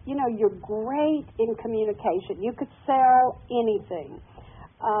 You're great in communication. You could sell anything,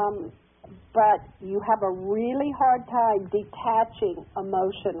 but you have a really hard time detaching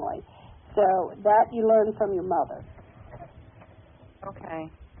emotionally. So that you learn from your mother. Okay.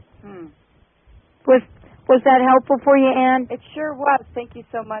 Was that helpful for you, Ann? It sure was. Thank you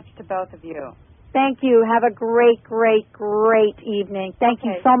so much to both of you. Thank you. Have a great evening. Thank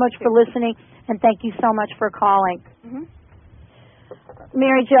you so much for listening, and thank you so much for calling. Mm-hmm.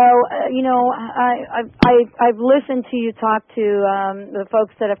 Mary Jo, I've listened to you talk to the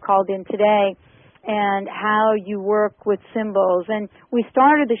folks that have called in today and how you work with symbols. And we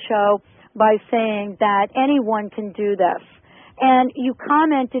started the show by saying that anyone can do this. And you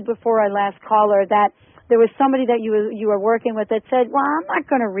commented before our last caller that there was somebody that you were working with that said, well, I'm not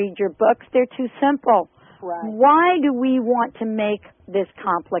going to read your books. They're too simple. Right. Why do we want to make this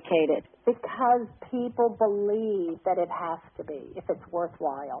complicated? Because people believe that it has to be, if it's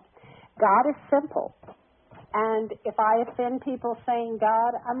worthwhile. God is simple. And if I offend people saying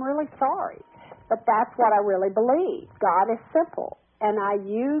God, I'm really sorry. But that's what I really believe. God is simple. And I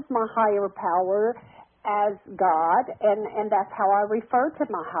use my higher power as God, and that's how I refer to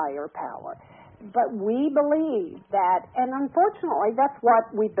my higher power. But we believe that, and unfortunately that's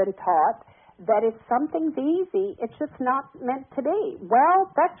what we've been taught, that if something's easy, it's just not meant to be. Well,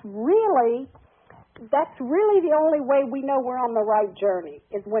 that's really the only way we know we're on the right journey,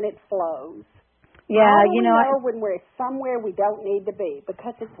 is when it flows. Yeah, How do we know when we're somewhere we don't need to be?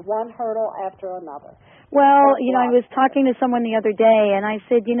 Because it's one hurdle after another. Well, I was talking to someone the other day, and I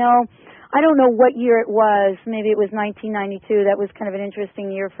said, I don't know what year it was. Maybe it was 1992. That was kind of an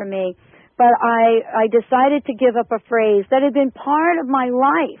interesting year for me. But I decided to give up a phrase that had been part of my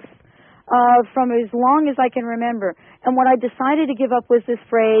life from as long as I can remember. And what I decided to give up was this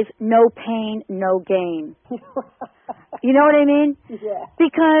phrase, no pain, no gain. You know what I mean? Yeah.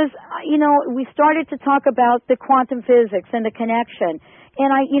 Because, we started to talk about the quantum physics and the connection.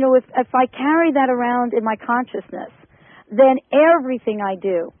 And if I carry that around in my consciousness, then everything I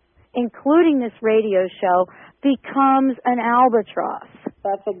do, including this radio show, becomes an albatross.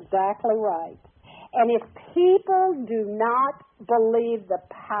 That's exactly right. And if people do not believe the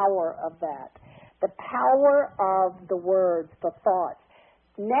power of that, the power of the words, the thoughts,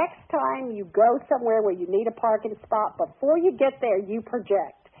 next time you go somewhere where you need a parking spot, before you get there, you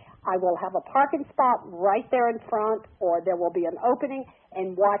project, I will have a parking spot right there in front, or there will be an opening,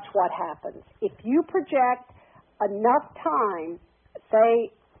 and watch what happens. If you project enough time,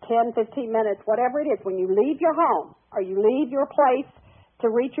 say 10, 15 minutes, whatever it is, when you leave your home or you leave your place to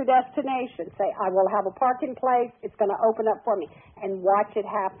reach your destination, say, I will have a parking place, it's going to open up for me, and watch it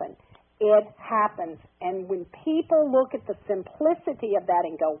happen. It happens. And when people look at the simplicity of that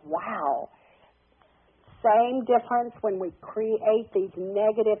and go, wow, same difference when we create these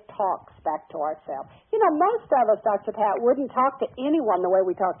negative talks back to ourselves. Most of us, Dr. Pat, wouldn't talk to anyone the way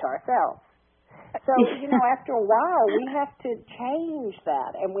we talk to ourselves. So, after a while, we have to change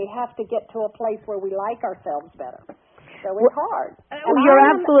that, and we have to get to a place where we like ourselves better. So it's hard. You're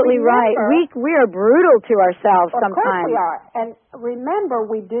absolutely right. We are brutal to ourselves sometimes. Of course we are. And remember,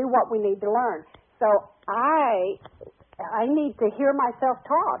 we do what we need to learn. So I need to hear myself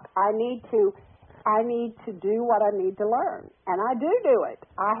talk. I need to do what I need to learn. And I do it.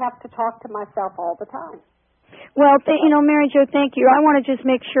 I have to talk to myself all the time. Well, Mary Jo, thank you. I want to just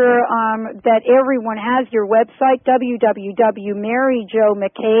make sure that everyone has your website,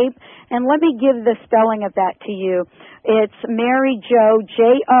 www.MaryJoMcCabe, and let me give the spelling of that to you. It's Mary Jo,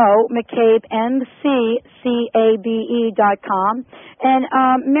 J-O, McCabe, MCCABE.com. And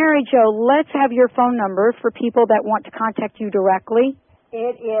Mary Jo, let's have your phone number for people that want to contact you directly.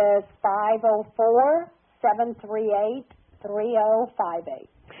 It is 504-738-3058.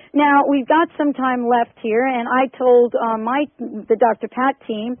 Now, we've got some time left here, and I told the Dr. Pat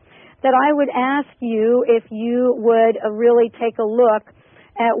team that I would ask you if you would really take a look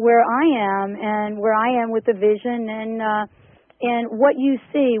at where I am and where I am with the vision and what you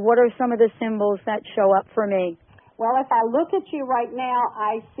see. What are some of the symbols that show up for me? Well, if I look at you right now,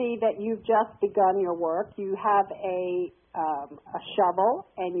 I see that you've just begun your work. You have a shovel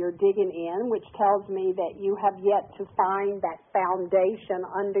and you're digging in, which tells me that you have yet to find that foundation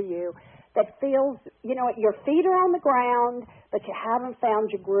under you that feels, your feet are on the ground, but you haven't found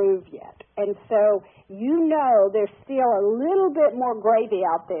your groove yet. And so there's still a little bit more gravy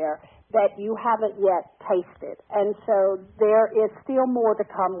out there that you haven't yet tasted. And so there is still more to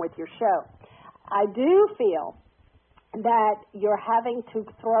come with your show. I do feel that you're having to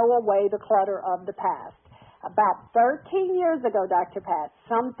throw away the clutter of the past. About 13 years ago, Dr. Pat,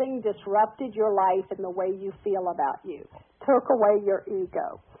 something disrupted your life and the way you feel about you, took away your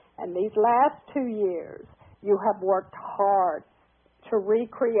ego. And these last 2 years, you have worked hard to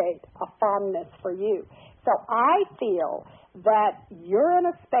recreate a fondness for you. So I feel that you're in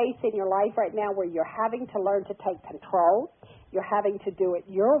a space in your life right now where you're having to learn to take control. You're having to do it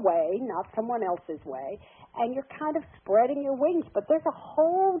your way, not someone else's way. And you're kind of spreading your wings. But there's a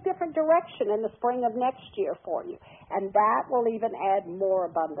whole different direction in the spring of next year for you. And that will even add more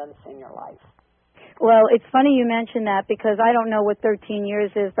abundance in your life. Well, it's funny you mention that because I don't know what 13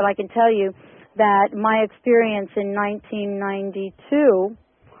 years is, but I can tell you that my experience in 1992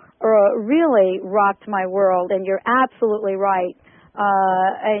 really rocked my world, and you're absolutely right.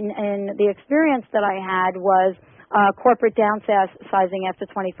 And the experience that I had was corporate downsizing after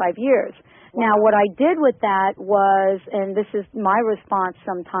 25 years. Wow. Now, what I did with that was, and this is my response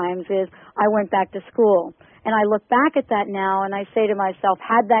sometimes, is I went back to school. And I look back at that now, and I say to myself,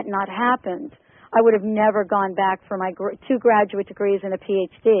 had that not happened, I would have never gone back for my 2 graduate degrees and a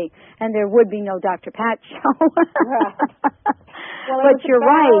PhD, and there would be no Dr. Pat show. Right. Well, but you're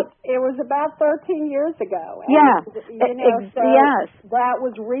right. It was about 13 years ago. And, yeah. So yes. That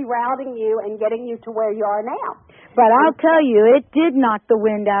was rerouting you and getting you to where you are now. But I'll tell you, it did knock the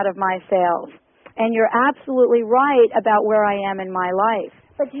wind out of my sails. And you're absolutely right about where I am in my life.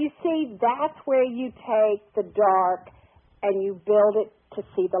 But you see, that's where you take the dark and you build it to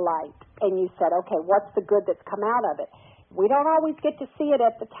see the light. And you said, okay, what's the good that's come out of it? We don't always get to see it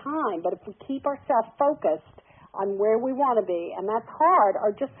at the time, but if we keep ourselves focused on where we want to be, and that's hard,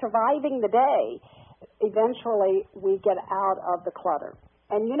 or just surviving the day, eventually we get out of the clutter.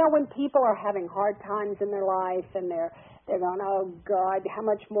 And you know, when people are having hard times in their life and they're going, oh God, how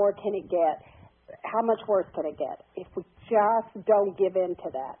much more can it get? How much worse can it get? If we just don't give in to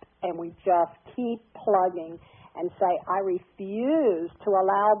that and we just keep plugging and say, I refuse to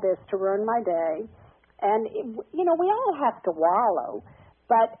allow this to ruin my day. And, you know, we all have to wallow,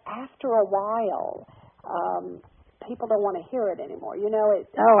 but after a while, people don't want to hear it anymore. You know,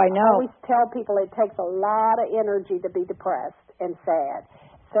 I know. I always tell people it takes a lot of energy to be depressed and sad.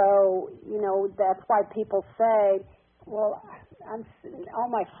 So, you know, that's why people say, well, all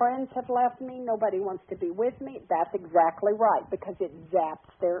my friends have left me. Nobody wants to be with me. That's exactly right, because it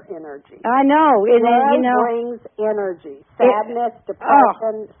zaps their energy. I know. Joy brings energy. Sadness,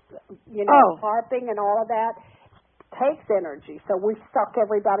 depression, harping and all of that takes energy. So we suck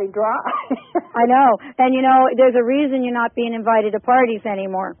everybody dry. I know. And, you know, there's a reason you're not being invited to parties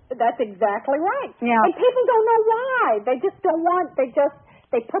anymore. That's exactly right. Yeah. And people don't know why. They just don't want,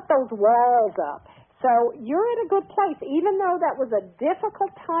 they put those walls up. So you're in a good place. Even though that was a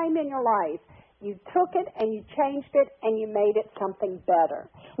difficult time in your life, you took it and you changed it and you made it something better.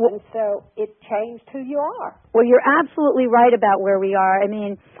 And so it changed who you are. Well, you're absolutely right about where we are. I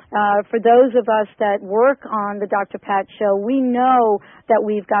mean, for those of us that work on the Dr. Pat show, we know that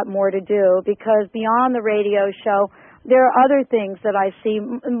we've got more to do, because beyond the radio show, there are other things that I see.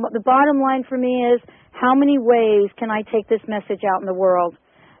 The bottom line for me is, how many ways can I take this message out in the world?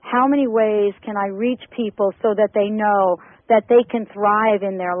 How many ways can I reach people so that they know that they can thrive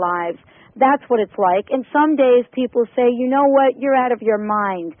in their lives? That's what it's like. And some days people say, you know what, you're out of your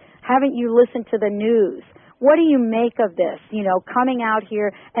mind. Haven't you listened to the news? What do you make of this? You know, coming out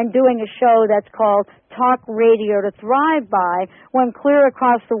here and doing a show that's called Talk Radio to Thrive By, when clear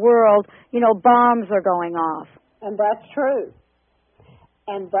across the world, you know, bombs are going off. And that's true.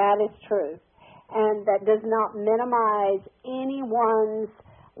 And that is true. And that does not minimize anyone's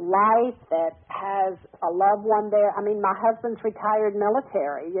life that has a loved one there. I mean, my husband's retired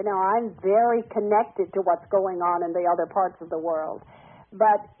military. You know, I'm very connected to what's going on in the other parts of the world.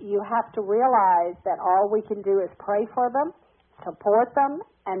 But you have to realize that all we can do is pray for them, support them,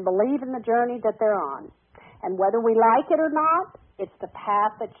 and believe in the journey that they're on. And whether we like it or not, it's the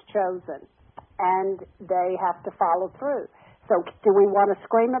path that's chosen, and they have to follow through. So do we want to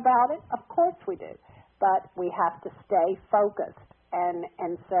scream about it? Of course we do. But we have to stay focused and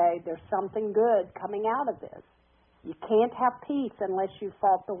say there's something good coming out of this. You can't have peace unless you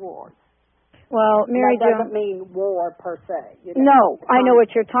fought the wars. Well, Mary Jo, that doesn't mean war per se. You know? No, I know what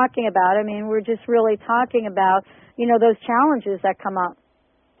you're talking about. I mean, we're just really talking about, you know, those challenges that come up.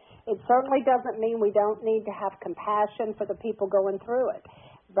 It certainly doesn't mean we don't need to have compassion for the people going through it.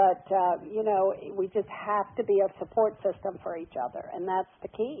 But, you know, we just have to be a support system for each other, and that's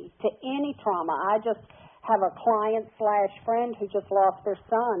the key to any trauma. I just have a client/friend who just lost their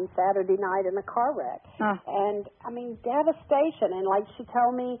son Saturday night in a car wreck. And, I mean, devastation. And like she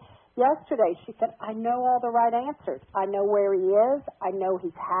told me yesterday, she said, I know all the right answers. I know where he is. I know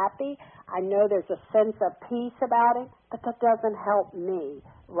he's happy. I know there's a sense of peace about it, but that doesn't help me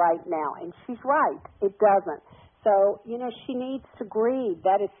right now. And she's right. It doesn't. So, you know, she needs to grieve.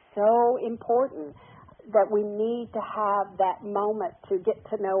 That is so important, that we need to have that moment to get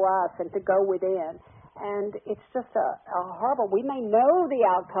to know us and to go within. And it's just a horrible, we may know the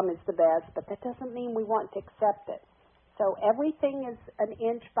outcome is the best, but that doesn't mean we want to accept it. So everything is an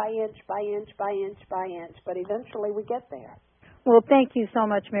inch by inch by inch by inch by inch, but eventually we get there. Well, thank you so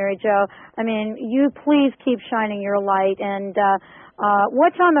much, Mary Jo. I mean, you please keep shining your light. And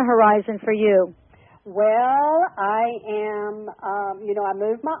what's on the horizon for you? Well, I am, I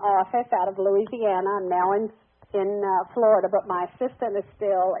moved my office out of Louisiana. I'm now in Florida, but my assistant is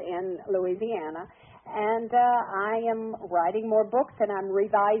still in Louisiana. And I am writing more books, and I'm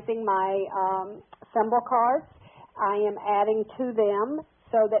revising my symbol cards. I am adding to them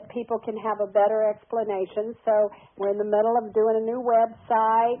so that people can have a better explanation. So we're in the middle of doing a new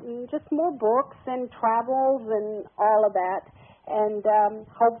website and just more books and travels and all of that. And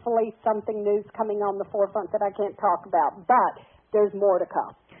hopefully something new's coming on the forefront that I can't talk about. But there's more to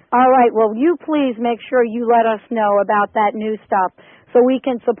come. All right. Well, you please make sure you let us know about that new stuff so we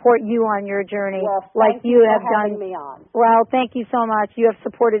can support you on your journey. Well, like thank you have for done. having me on. Well, thank you so much. You have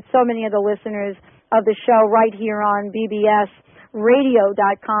supported so many of the listeners of the show right here on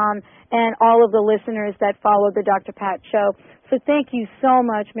bbsradio.com and all of the listeners that follow the Dr. Pat Show. So thank you so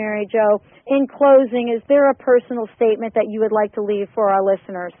much, Mary Jo. In closing, is there a personal statement that you would like to leave for our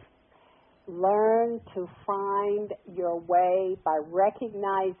listeners? Learn to find your way by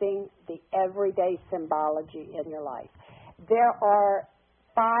recognizing the everyday symbology in your life. There are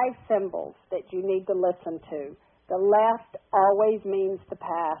 5 symbols that you need to listen to. The left always means the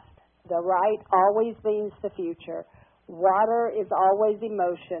past. The right always means the future. Water is always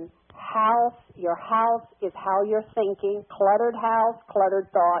emotion. Your house is how you're thinking. Cluttered house, cluttered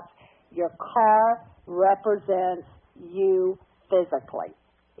thoughts. Your car represents you physically.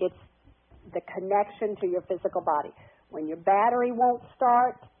 It's the connection to your physical body. When your battery won't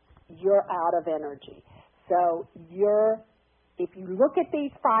start, you're out of energy. So if you look at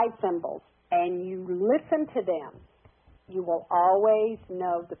these 5 symbols and you listen to them, you will always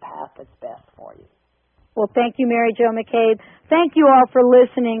know the path that's best for you. Well, thank you, Mary Jo McCabe. Thank you all for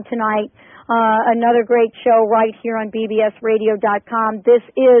listening tonight. Another great show right here on bbsradio.com. This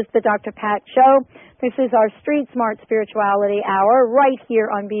is the Dr. Pat Show. This is our Street Smart Spirituality Hour right here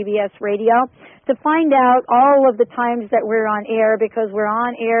on BBS Radio. To find out all of the times that we're on air, because we're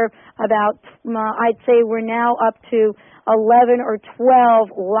on air about, I'd say we're now up to 11 or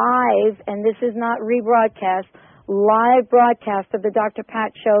 12 live, and this is not rebroadcast, live broadcast of the Dr.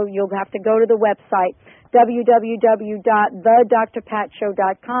 Pat Show. You'll have to go to the website,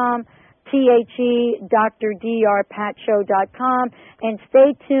 www.thedrpatshow.com, drpatshow.com, and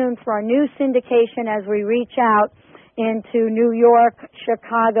stay tuned for our new syndication as we reach out into New York,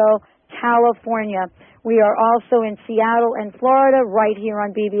 Chicago, California. We are also in Seattle and Florida right here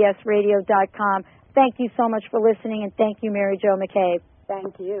on bbsradio.com. Thank you so much for listening, and thank you, Mary Jo McCabe.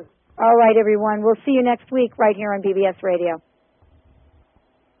 Thank you. All right, everyone. We'll see you next week right here on BBS Radio.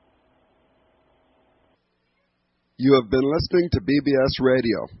 You have been listening to BBS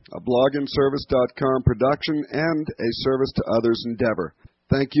Radio, a blogandservice.com production and a service to others endeavor.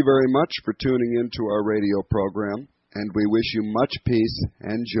 Thank you very much for tuning in to our radio program, and we wish you much peace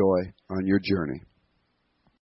and joy on your journey.